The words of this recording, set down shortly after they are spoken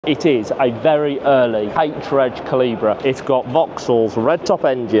It is a very early H-Reg Calibra. It's got Vauxhall's red top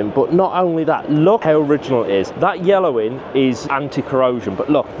engine, but not only that, look how original it is. That yellowing is anti-corrosion, but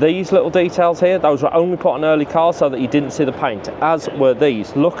look, these little details here, those were only put on early cars so that you didn't see the paint, as were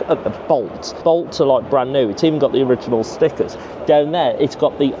these. Look at the bolts. Bolts are like brand new. It's even got the original stickers. Down there, it's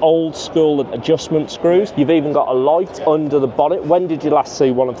got the old school adjustment screws. You've even got a light under the bonnet. When did you last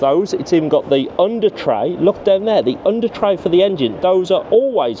see one of those? It's even got the under tray. Look down there, the under tray for the engine. Those are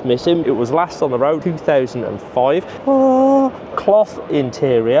always missing. It was last on the road 2005. Cloth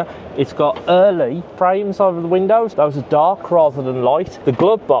interior. It's got early frames over the windows. Those are dark rather than light. The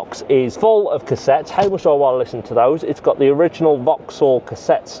glove box is full of cassettes. How much do I want to listen to those? It's got the original Vauxhall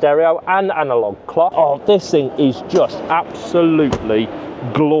cassette stereo and analog clock. Oh, this thing is just absolutely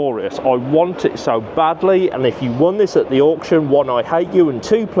glorious. I want it so badly, and if you won this at the auction, one, I hate you, and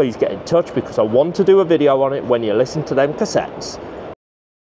two, please get in touch because I want to do a video on it when you listen to them cassettes.